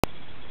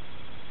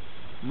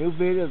New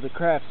video of the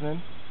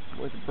Craftsman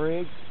with the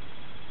Briggs.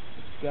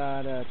 It's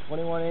got a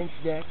 21-inch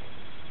deck.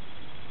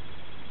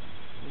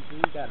 You can see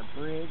we got a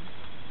Briggs.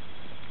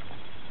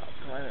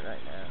 I'll prime it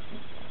right now.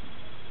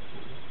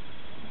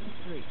 1,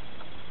 2, 3.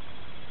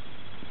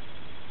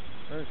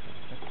 Perfect.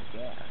 That's the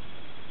gas.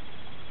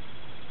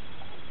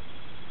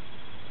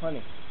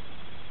 Honey.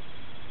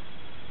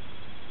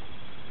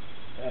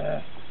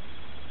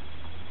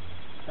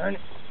 Turn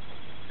it.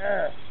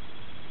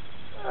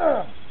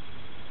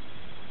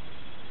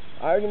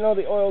 I already know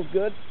the oil's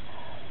good.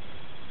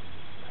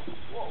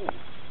 Whoa.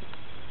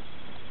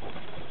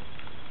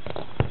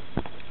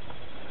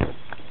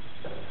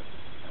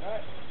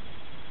 Alright.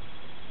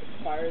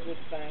 Let's fire this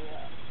thing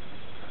up.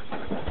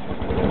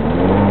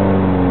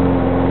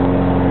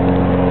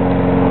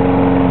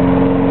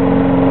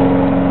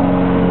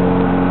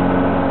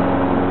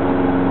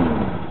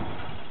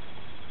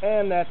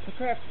 And that's the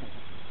Craftsman.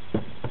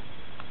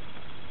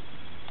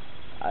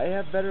 I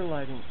have better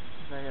lighting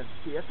because I have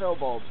CFL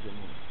bulbs in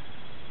here.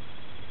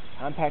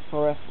 Compact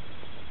fluorescent.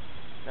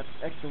 Got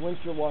extra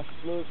windshield washer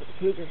fluid for the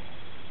Cougar.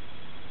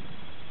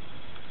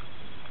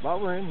 While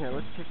we're in here,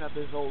 let's check out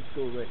this old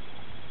school rig.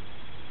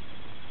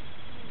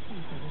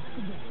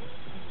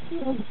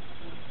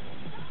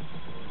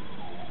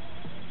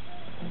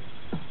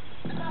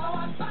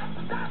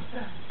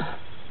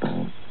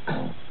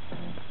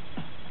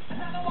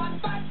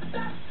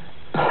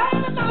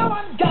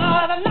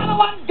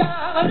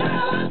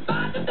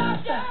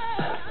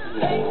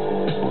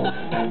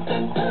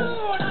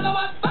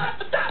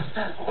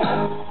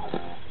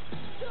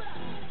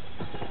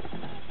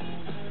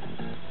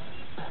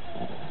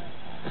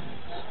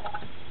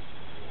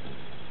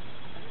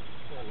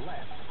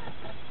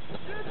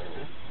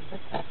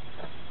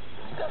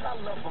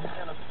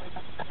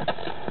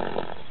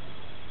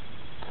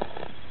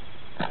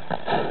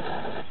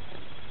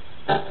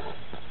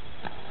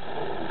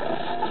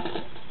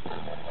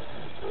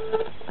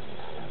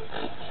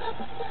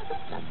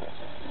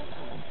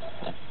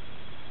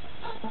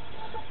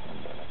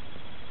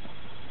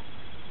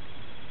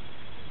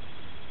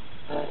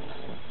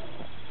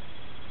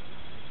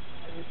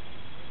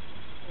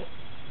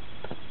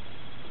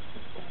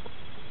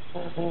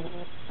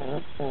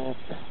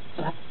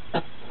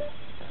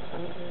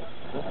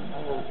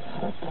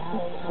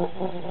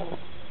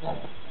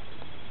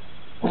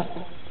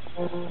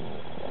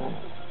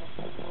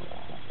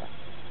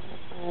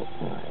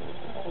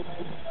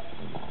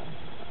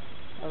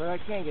 But I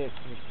can't get a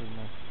clear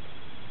signal.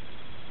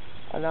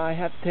 And now I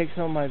have to take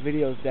some of my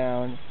videos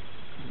down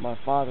because of my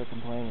father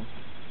complaining.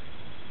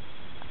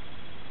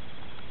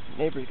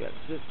 Neighbor's got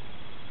a system.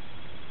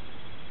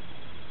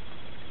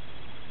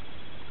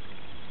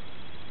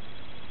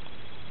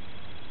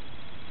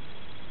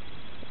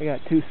 I got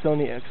 2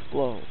 Sony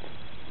Explodes.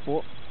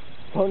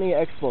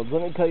 Sony Explodes.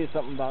 Let me tell you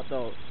something about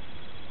those.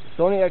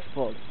 Sony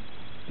Explodes.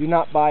 Do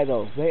not buy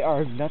those. They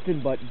are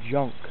nothing but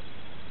junk.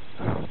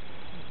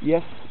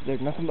 Yes, they're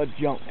nothing but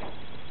junk.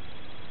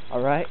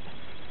 Alright?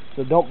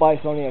 So don't buy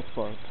Sony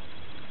Explodes.